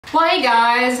Well, hey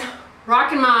guys,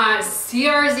 rocking my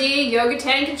CRZ yoga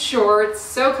tank and shorts,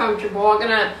 so comfortable. I'm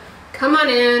gonna come on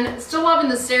in. Still loving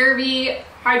the CeraVe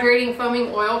hydrating foaming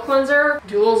oil cleanser.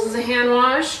 Duals as a hand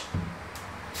wash.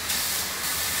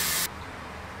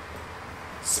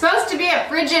 Supposed to be a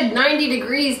frigid 90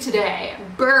 degrees today.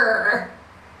 Brr.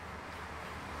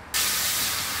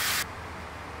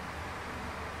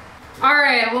 All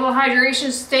right, a little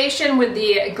hydration station with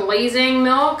the glazing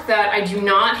milk that I do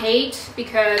not hate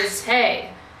because,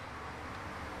 hey,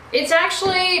 it's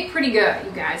actually pretty good, you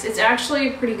guys. It's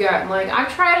actually pretty good. Like,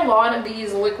 I've tried a lot of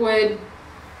these liquid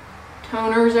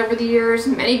toners over the years,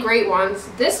 many great ones.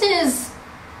 This is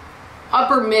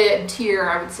upper mid tier,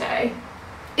 I would say.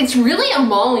 It's really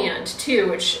emollient too,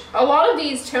 which a lot of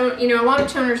these a lot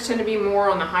of toners tend to be more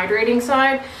on the hydrating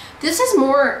side. This is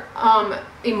more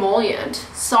emollient,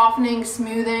 softening,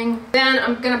 smoothing. Then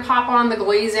I'm gonna pop on the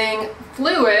glazing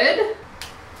fluid.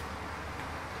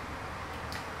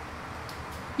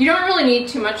 You don't really need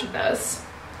too much of this.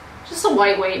 Just a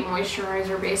lightweight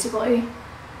moisturizer, basically.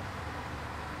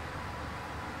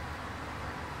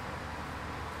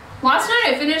 Last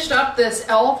night I finished up this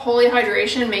e.l.f. Holy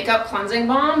Hydration Makeup Cleansing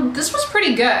Balm. This was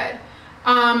pretty good.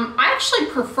 I actually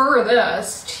prefer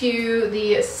this to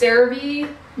the CeraVe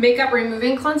Makeup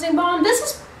Removing Cleansing Balm.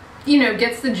 This is,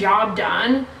 gets the job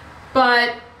done,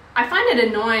 but I find it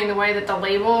annoying the way that the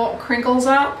label crinkles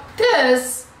up.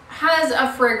 This has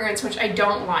a fragrance which I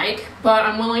don't like, but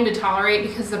I'm willing to tolerate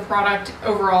because the product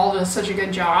overall does such a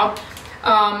good job.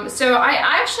 So I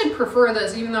actually prefer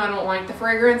this, even though I don't like the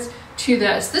fragrance, to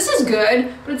this. This is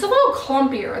good, but it's a little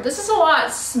clumpier. This is a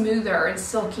lot smoother and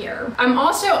silkier. I'm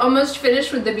also almost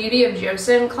finished with the Beauty of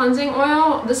Joseon cleansing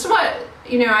oil. This is what,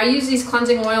 I use these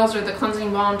cleansing oils or the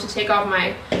cleansing balm to take off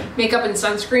my makeup and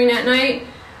sunscreen at night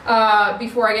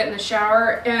before I get in the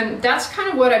shower, and that's kind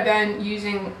of what I've been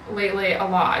using lately a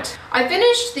lot. I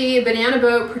finished the Banana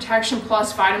Boat Protection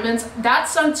Plus Vitamins. That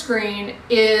sunscreen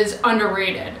is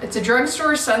underrated. It's a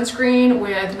drugstore sunscreen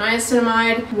with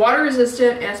niacinamide, water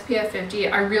resistant, SPF 50.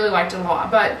 I really liked it a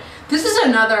lot, but this is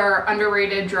another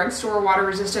underrated drugstore water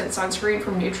resistant sunscreen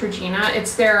from Neutrogena.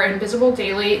 It's their Invisible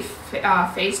Daily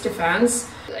Face Defense.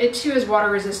 It too is water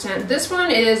resistant. This one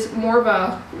is more of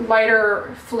a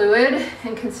lighter fluid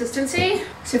and consistency.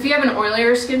 So if you have an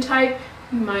oilier skin type,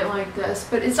 you might like this,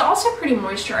 but it's also pretty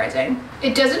moisturizing.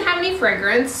 It doesn't have any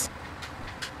fragrance.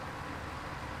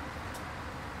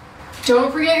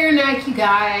 Don't forget your neck, you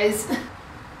guys.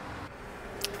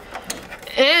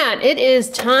 And it is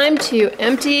time to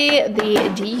empty the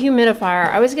dehumidifier.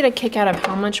 I always get a kick out of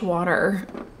how much water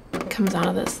comes out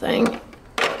of this thing.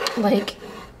 Like,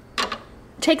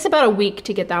 it takes about a week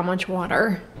to get that much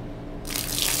water.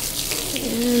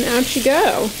 And out you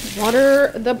go.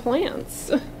 Water the plants.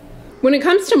 When it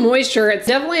comes to moisture, it's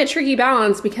definitely a tricky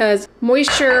balance because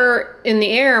moisture in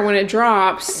the air, when it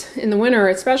drops in the winter,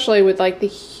 especially with like the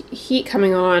heat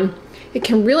coming on, it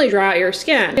can really dry out your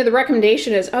skin. The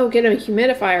recommendation is, oh, get a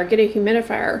humidifier, get a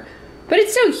humidifier. But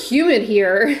it's so humid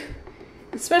here,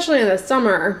 especially in the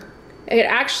summer, it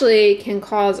actually can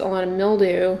cause a lot of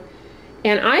mildew.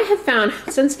 And I have found,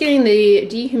 since getting the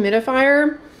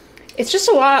dehumidifier, it's just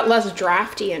a lot less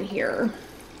drafty in here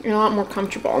and a lot more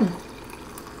comfortable.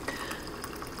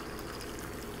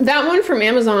 That one from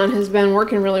Amazon has been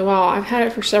working really well. I've had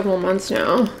it for several months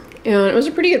now, and it was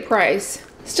a pretty good price.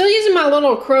 Still using my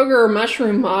little Kroger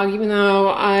mushroom mug, even though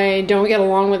I don't get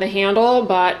along with the handle,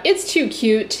 but it's too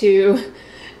cute to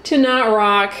not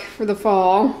rock for the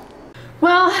fall.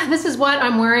 Well, this is what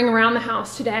I'm wearing around the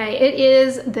house today. It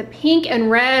is the pink and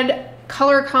red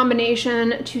color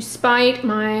combination to spite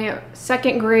my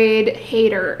second grade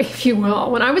hater, if you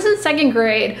will. When I was in second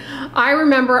grade, I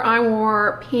remember I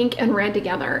wore pink and red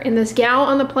together, and this gal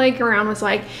on the playground was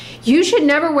like, you should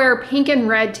never wear pink and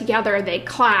red together, they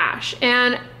clash.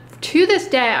 And to this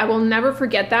day, I will never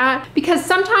forget that, because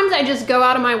sometimes I just go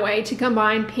out of my way to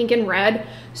combine pink and red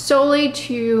solely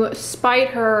to spite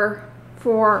her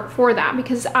for that,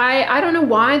 because I don't know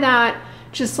why that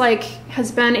just like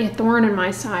has been a thorn in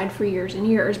my side for years and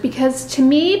years. Because to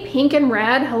me, pink and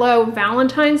red, hello,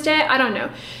 Valentine's Day, I don't know.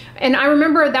 And I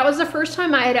remember that was the first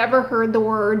time I had ever heard the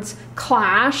words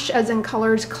clash, as in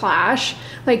colors clash,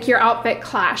 like your outfit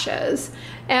clashes.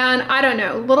 And I don't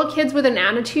know, little kids with an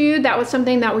attitude, that was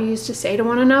something that we used to say to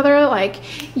one another,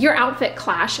 like, your outfit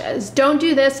clashes. Don't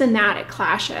do this and that, it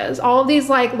clashes. All of these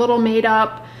like little made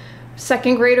up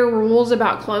second grader rules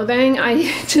about clothing,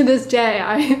 to this day,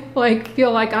 I like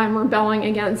feel like I'm rebelling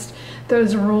against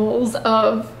those rules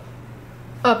of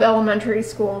of elementary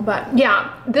school. But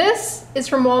yeah, this is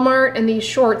from Walmart and these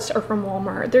shorts are from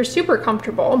Walmart. They're super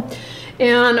comfortable.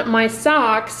 And my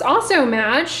socks also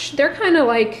match. They're kind of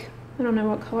like, I don't know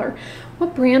what color.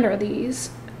 What brand are these?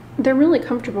 They're really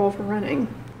comfortable for running.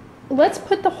 Let's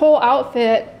put the whole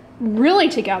outfit really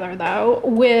together though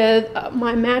with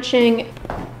my matching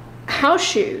house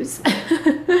shoes.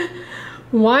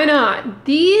 Why not?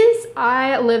 These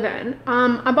I live in.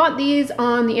 I bought these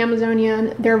on the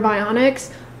Amazonian. They're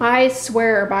Vionics. I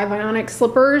swear by Vionic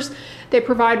slippers. They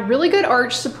provide really good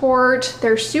arch support.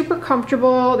 They're super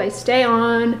comfortable. They stay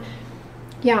on.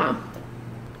 Yeah.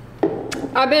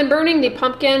 I've been burning the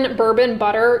pumpkin bourbon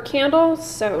butter candle.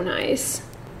 So nice.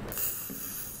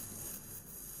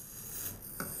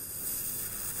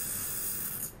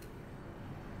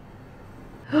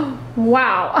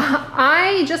 Wow,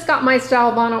 I just got my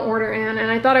STYLEVANNA order in and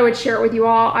I thought I would share it with you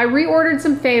all. I reordered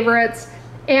some favorites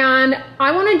and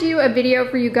I want to do a video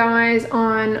for you guys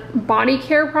on body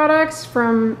care products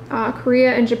from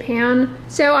Korea and Japan.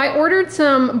 So I ordered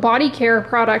some body care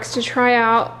products to try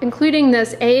out, including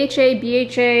this AHA,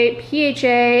 BHA,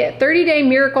 PHA 30-Day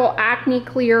Miracle Acne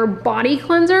Clear Body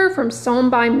Cleanser from Sewn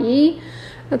by Me.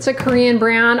 That's a Korean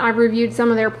brand. I've reviewed some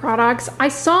of their products. I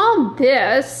saw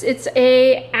this. It's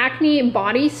a acne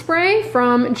body spray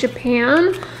from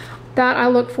Japan that I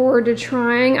look forward to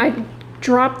trying. I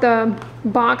dropped the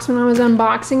box when I was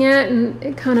unboxing it and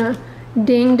it kind of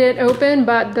dinged it open,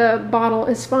 but the bottle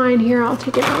is fine. Here, I'll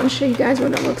take it out and show you guys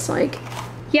what it looks like.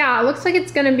 Yeah, it looks like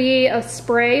it's gonna be a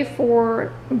spray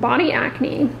for body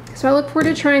acne. So I look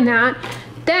forward to trying that.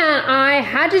 Then I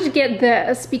had to get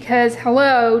this because,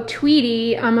 hello,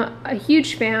 Tweety, I'm a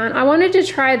huge fan. I wanted to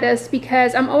try this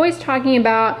because I'm always talking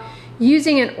about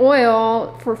using an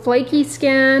oil for flaky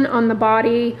skin on the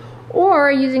body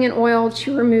or using an oil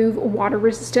to remove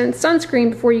water-resistant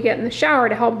sunscreen before you get in the shower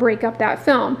to help break up that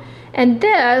film. And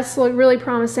this looked really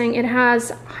promising. It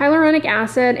has hyaluronic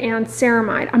acid and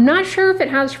ceramide. I'm not sure if it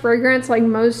has fragrance like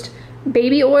most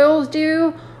baby oils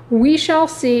do. We shall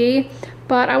see.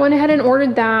 But I went ahead and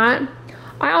ordered that.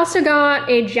 I also got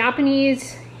a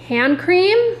Japanese hand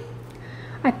cream.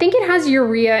 I think it has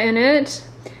urea in it.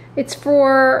 It's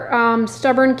for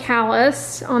stubborn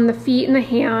callus on the feet and the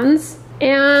hands.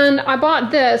 And I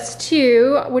bought this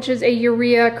too, which is a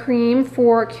urea cream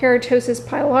for keratosis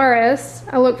pilaris.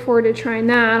 I look forward to trying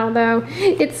that, although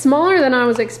it's smaller than I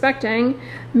was expecting.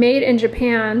 Made in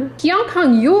Japan.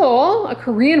 Hyunkang Yul, a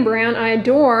Korean brand I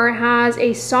adore, has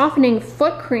a softening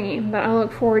foot cream that I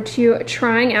look forward to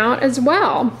trying out as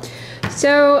well.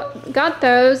 So got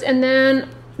those, and then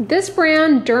this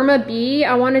brand Derma B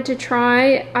I wanted to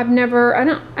try. I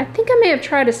think I may have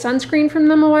tried a sunscreen from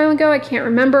them a while ago, I can't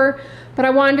remember, but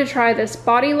I wanted to try this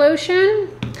body lotion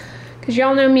because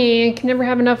y'all know me, I can never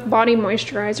have enough body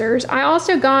moisturizers. I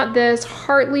also got this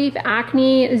Heartleaf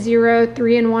Acne Zero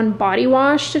 3-in-1 body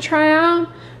wash to try out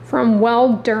from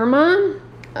Well Derma.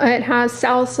 It has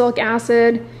salicylic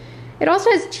acid. It also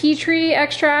has tea tree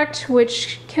extract,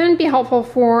 which can be helpful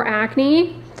for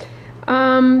acne.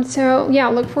 So yeah,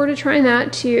 look forward to trying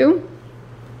that too.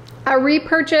 I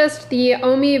repurchased the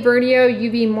Omi Verdio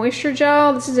UV Moisture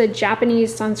Gel. This is a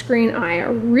Japanese sunscreen I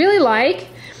really like.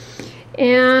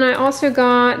 And I also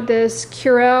got this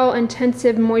Curel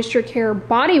Intensive Moisture Care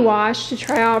Body Wash to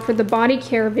try out for the body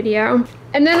care video.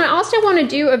 And then I also want to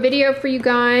do a video for you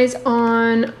guys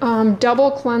on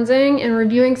double cleansing and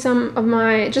reviewing some of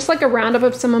my, just like a roundup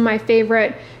of some of my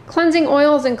favorite cleansing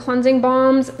oils and cleansing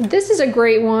balms. This is a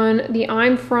great one, the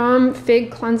I'm From Fig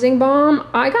Cleansing Balm.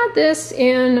 I got this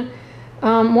in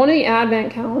one of the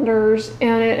advent calendars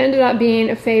and it ended up being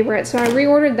a favorite, so I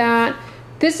reordered that.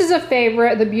 This is a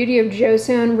favorite, the Beauty of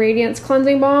Joseon Radiance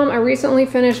Cleansing Balm. I recently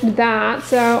finished that,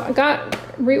 so I got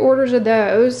reorders of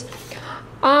those.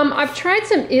 I've tried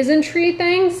some Isn't-Tree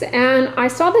things, and I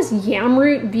saw this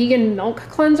Yamroot Vegan Milk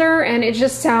Cleanser, and it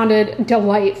just sounded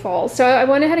delightful. So I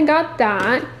went ahead and got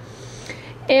that.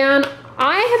 And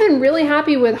I have been really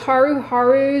happy with Haru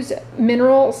Haru's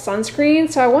Mineral Sunscreen,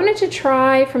 so I wanted to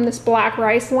try from this Black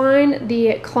Rice line,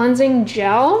 the Cleansing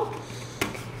Gel.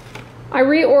 I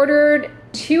reordered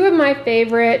two of my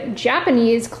favorite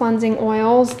Japanese cleansing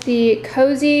oils, the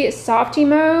Cozy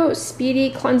Softimo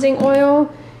Speedy Cleansing Oil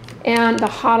and the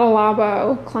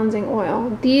Hadalabo Cleansing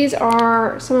Oil. These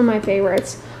are some of my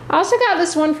favorites. I also got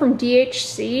this one from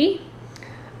DHC.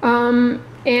 And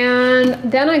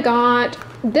then I got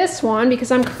this one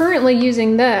because I'm currently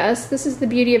using this. This is the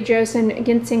Beauty of Joseon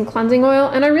Ginseng Cleansing Oil,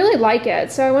 and I really like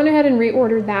it, so I went ahead and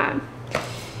reordered that.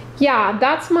 Yeah,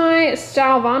 that's my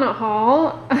STYLEVANNA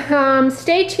haul.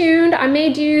 Stay tuned. I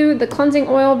may do the cleansing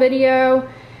oil video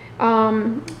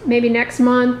maybe next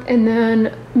month, and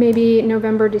then maybe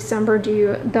November, December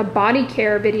do the body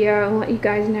care video and let you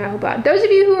guys know. But those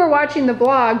of you who are watching the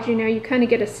vlogs, you know, you kind of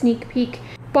get a sneak peek.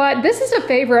 But this is a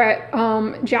favorite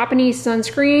Japanese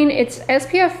sunscreen. It's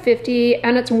SPF 50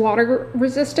 and it's water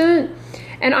resistant.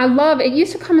 And I love, it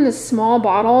used to come in this small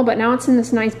bottle, but now it's in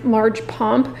this nice large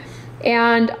pump.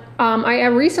 And I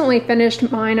recently finished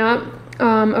mine up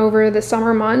over the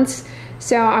summer months.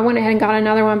 So I went ahead and got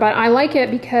another one, but I like it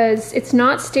because it's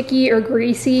not sticky or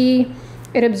greasy.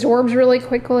 It absorbs really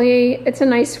quickly. It's a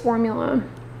nice formula.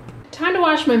 Time to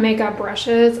wash my makeup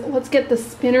brushes. Let's get the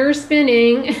spinner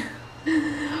spinning.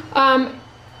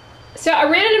 So I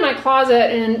ran into my closet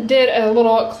and did a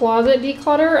little closet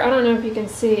declutter. I don't know if you can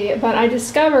see, but I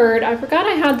discovered, I forgot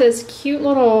I had this cute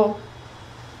little,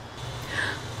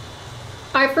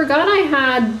 I forgot I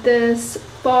had this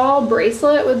fall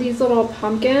bracelet with these little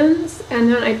pumpkins,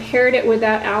 and then I paired it with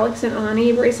that Alex and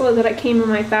Ani bracelet that came in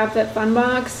my FabFitFun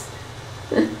box.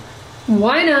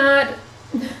 Why not?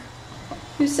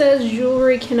 Who says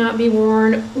jewelry cannot be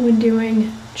worn when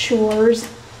doing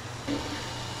chores?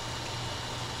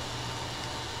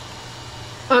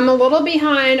 I'm a little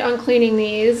behind on cleaning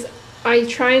these. I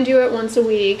try and do it once a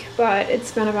week, but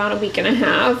it's been about a week and a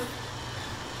half.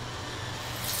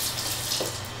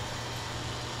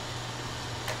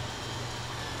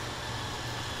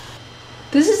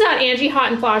 This is that Angie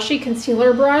Hot and Flashy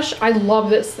concealer brush. I love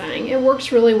this thing. It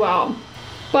works really well.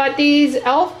 But these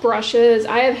e.l.f. brushes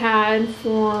I have had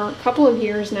for a couple of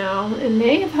years now, and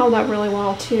they have held up really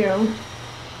well too.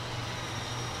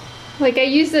 Like, I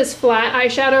use this flat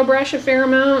eyeshadow brush a fair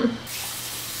amount.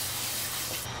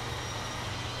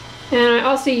 And I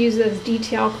also use this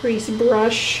detail crease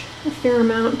brush a fair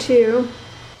amount too.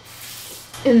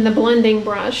 And the blending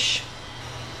brush.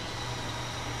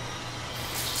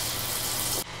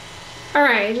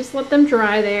 Alright, just let them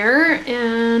dry there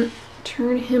and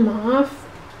turn him off.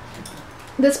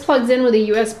 This plugs in with a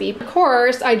USB. Of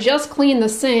course, I just cleaned the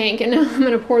sink, and now I'm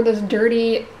gonna pour this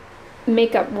dirty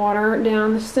makeup water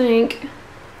down the sink.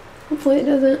 Hopefully it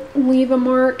doesn't leave a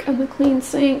mark on the clean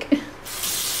sink.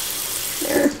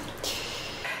 There.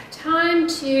 Time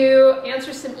to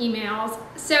answer some emails.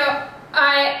 So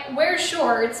I wear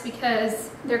shorts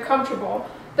because they're comfortable,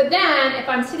 but then if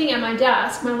I'm sitting at my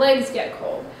desk, my legs get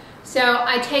cold. So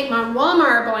I take my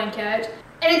Walmart blanket,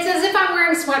 and it's as if I'm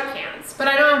wearing sweatpants, but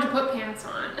I don't have to put pants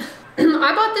on.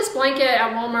 I bought this blanket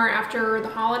at Walmart after the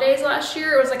holidays last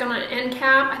year. It was like on an end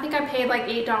cap. I think I paid like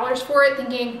 $8 for it,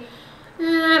 thinking,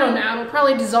 I don't know, it'll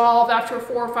probably dissolve after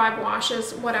 4 or 5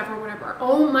 washes, whatever.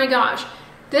 Oh my gosh,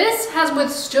 this has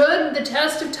withstood the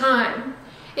test of time.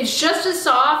 It's just as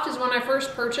soft as when I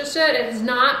first purchased it. It has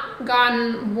not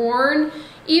gotten worn.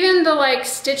 Even the like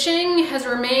stitching has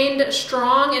remained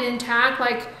strong and intact,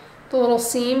 like the little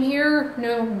seam here,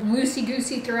 no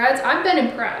loosey-goosey threads. I've been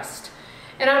impressed.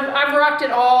 And I've rocked it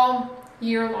all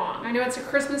year long. I know it's a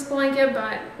Christmas blanket,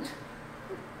 but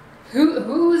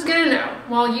who's gonna know?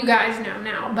 Well, you guys know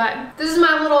now. But this is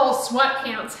my little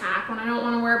sweatpants hack when I don't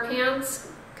want to wear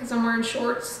pants because I'm wearing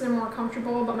shorts. They're more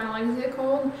comfortable, but my legs get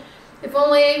cold. If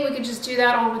only we could just do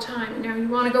that all the time. You know, you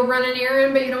want to go run an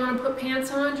errand, but you don't want to put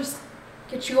pants on. Just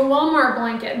get you a Walmart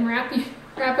blanket and wrap it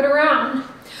around.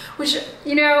 Which,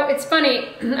 you know, it's funny.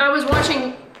 I was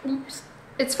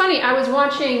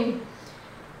watching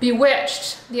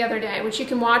Bewitched the other day, which you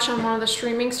can watch on one of the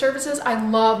streaming services. I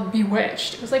love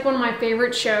Bewitched. It was like one of my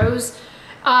favorite shows. So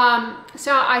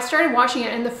I started watching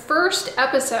it, and the first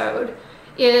episode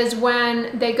is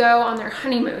when they go on their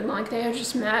honeymoon, like they had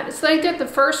just met. It's like the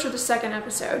first or the second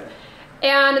episode.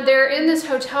 And they're in this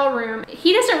hotel room.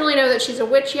 He doesn't really know that she's a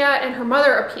witch yet, and her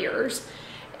mother appears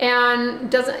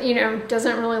and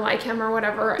doesn't really like him or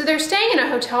whatever. So they're staying in a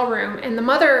hotel room, and the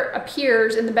mother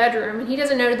appears in the bedroom, and he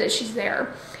doesn't know that she's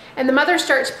there. And the mother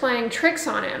starts playing tricks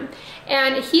on him.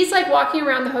 And he's like walking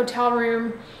around the hotel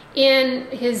room in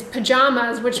his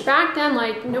pajamas, which back then,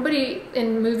 like, nobody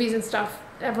in movies and stuff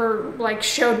ever like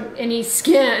showed any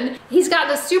skin. He's got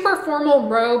this super formal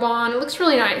robe on. It looks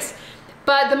really nice.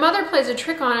 But the mother plays a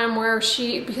trick on him where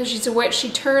because she's a witch, she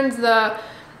turns the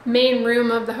main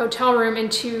room of the hotel room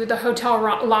into the hotel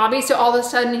lobby. So all of a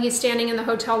sudden he's standing in the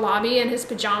hotel lobby in his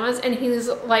pajamas, and he's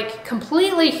like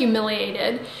completely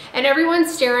humiliated, and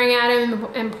everyone's staring at him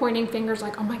and pointing fingers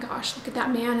like, oh my gosh, look at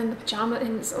that man in the pajama.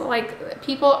 And so, like,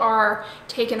 people are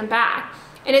taken aback.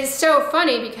 And it's so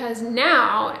funny because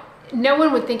now no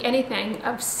one would think anything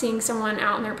of seeing someone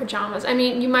out in their pajamas. I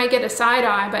mean, you might get a side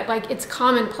eye, but like, it's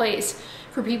commonplace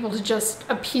for people to just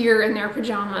appear in their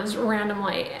pajamas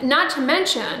randomly. Not to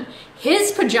mention,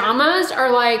 his pajamas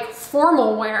are like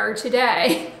formal wear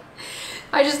today.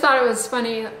 I just thought it was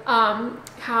funny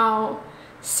how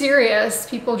serious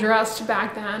people dressed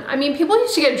back then. I mean, people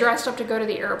used to get dressed up to go to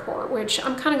the airport, which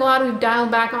I'm kind of glad we've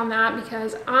dialed back on that,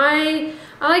 because I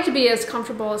like to be as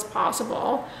comfortable as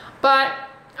possible. But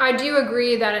I do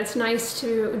agree that it's nice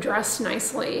to dress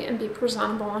nicely and be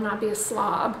presentable and not be a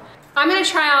slob. I'm gonna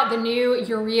try out the new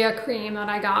urea cream that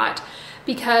I got,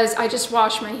 because I just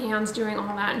washed my hands doing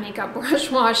all that makeup brush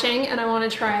washing, and I want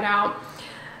to try it out.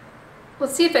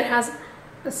 Let's see if it has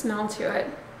a smell to it.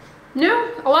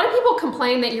 No, a lot of people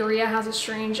complain that urea has a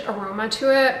strange aroma to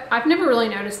it. I've never really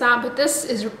noticed that, but this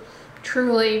is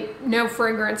truly no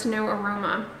fragrance, no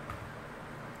aroma.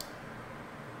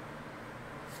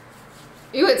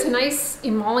 Ooh, it's a nice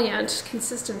emollient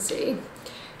consistency.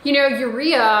 You know,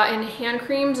 urea in hand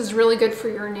creams is really good for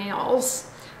your nails.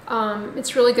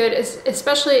 It's really good, it's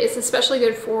especially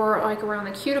good for like around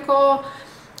the cuticle,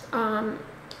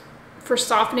 for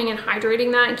softening and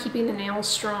hydrating that and keeping the nails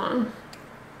strong.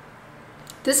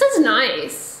 This is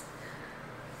nice.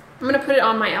 I'm gonna put it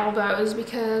on my elbows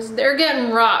because they're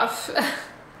getting rough.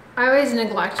 I always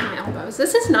neglect my elbows.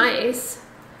 This is nice.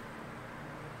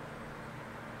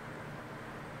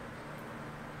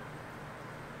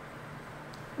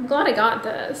 I'm glad I got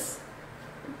this.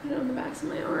 Put it on the backs of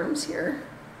my arms here.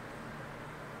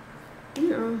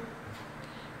 Yeah.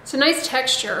 It's a nice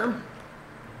texture.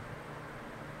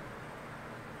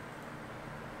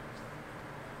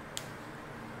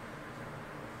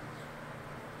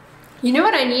 You know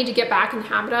what I need to get back in the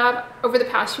habit of? Over the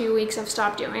past few weeks I've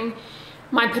stopped doing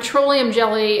my petroleum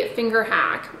jelly finger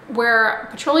hack, where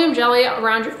petroleum jelly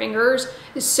around your fingers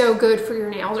is so good for your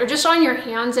nails, or just on your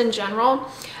hands in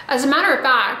general. As a matter of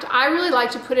fact, I really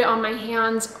like to put it on my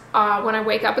hands when I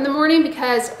wake up in the morning,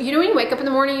 because you know when you wake up in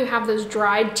the morning you have those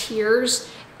dried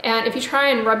tears, and if you try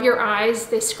and rub your eyes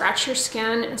they scratch your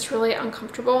skin. It's really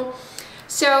uncomfortable.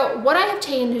 So what I have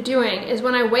taken to doing is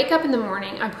when I wake up in the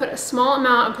morning, I put a small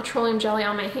amount of petroleum jelly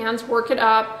on my hands, work it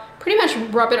up, pretty much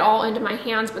rub it all into my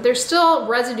hands, but there's still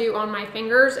residue on my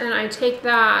fingers, and I take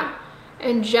that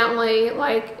and gently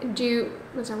like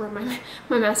once I rub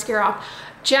my mascara off,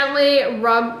 gently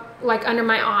rub like under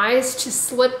my eyes to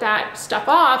slip that stuff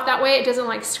off. That way it doesn't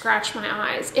like scratch my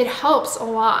eyes. It helps a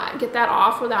lot get that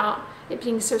off without it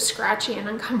being so scratchy and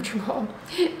uncomfortable.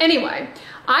 Anyway,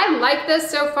 I like this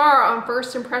so far on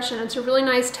first impression. It's a really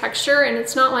nice texture and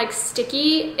it's not like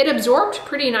sticky. It absorbed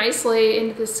pretty nicely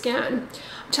into the skin.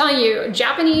 I'm telling you,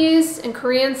 Japanese and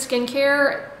Korean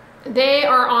skincare, they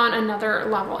are on another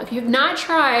level. If you've not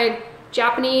tried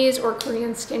Japanese or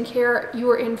Korean skincare, you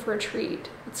are in for a treat.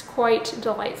 It's quite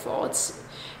delightful. It's,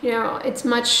 you know, it's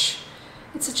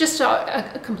just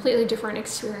a completely different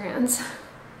experience.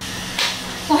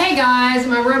 Well, hey guys,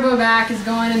 my RoboVac is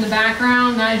going in the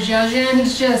background, not judging.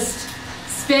 He's just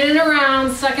spinning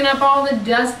around, sucking up all the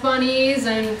dust bunnies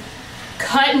and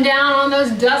cutting down on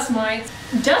those dust mites.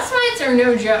 Dust mites are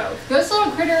no joke. Those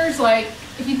little critters, like,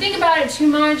 if you think about it too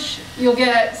much, you'll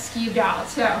get skeeved out.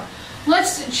 So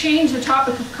let's change the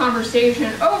topic of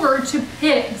conversation over to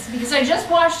pigs, because I just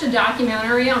watched a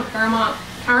documentary on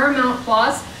Paramount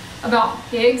Plus about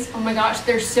pigs. Oh my gosh,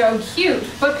 they're so cute.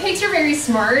 But pigs are very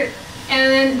smart.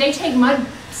 And they take mud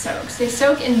soaks. They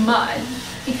soak in mud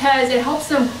because it helps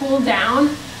them cool down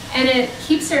and it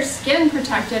keeps their skin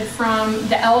protected from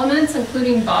the elements,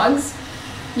 including bugs.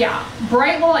 Yeah,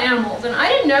 bright little animals. And I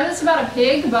didn't know this about a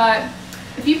pig, but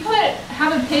if you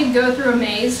have a pig go through a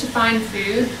maze to find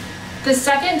food, the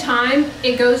second time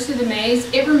it goes through the maze,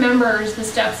 it remembers the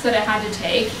steps that it had to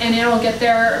take and it'll get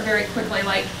there very quickly.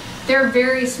 Like, they're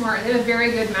very smart. They have a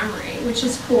very good memory, which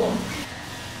is cool.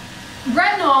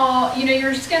 Retinol, you know,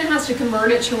 your skin has to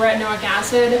convert it to retinoic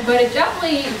acid, but it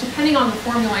definitely, depending on the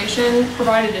formulation,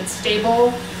 provided it's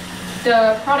stable,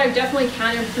 the product definitely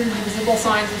can improve visible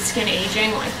signs of skin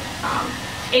aging, like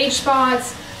age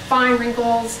spots, fine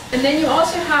wrinkles. And then you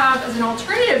also have, as an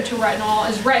alternative to retinol,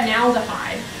 is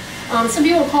retinaldehyde. Some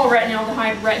people call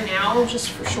retinaldehyde retinal, just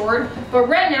for short, but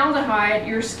retinaldehyde,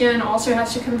 your skin also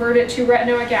has to convert it to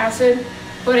retinoic acid,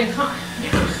 but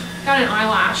got an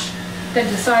eyelash that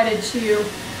decided to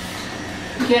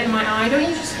get in my eye. Don't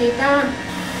you just hate that?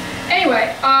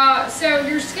 Anyway, so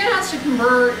your skin has to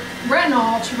convert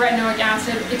retinol to retinoic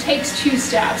acid. It takes 2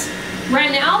 steps.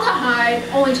 Retinaldehyde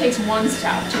only takes 1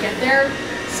 step to get there.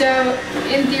 So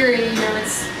in theory, you know,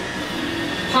 it's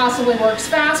possibly works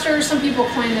faster. Some people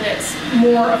claim that it's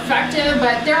more effective,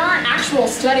 but there aren't actual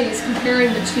studies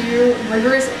comparing the two,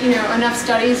 rigorous, you know, enough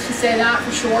studies to say that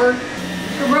for sure.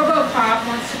 The RoboCop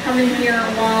wants to come in here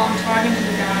while I'm talking to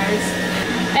you guys.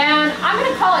 And I'm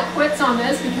gonna call it quits on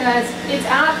this because it's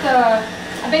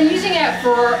I've been using it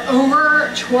for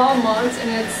over 12 months and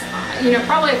you know,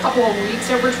 probably a couple of weeks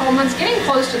over 12 months, getting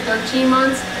close to 13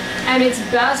 months, and it's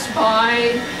best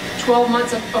by 12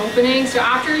 months of opening. So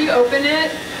after you open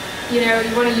it, you know,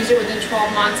 you want to use it within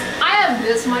 12 months. I have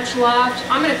this much left.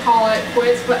 I'm going to call it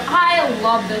quits, but I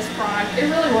love this product.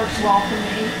 It really works well for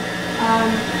me.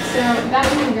 So that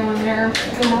can go in there.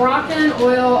 The Moroccan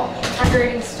Oil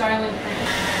Hydrating Styling Cream.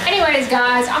 Anyways,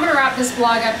 guys, I'm going to wrap this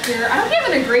vlog up here. I hope you're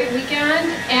having a great weekend.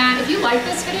 And if you like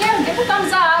this video, give it a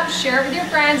thumbs up, share it with your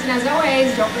friends. And as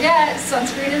always, don't forget,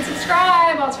 sunscreen and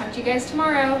subscribe. I'll talk to you guys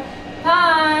tomorrow.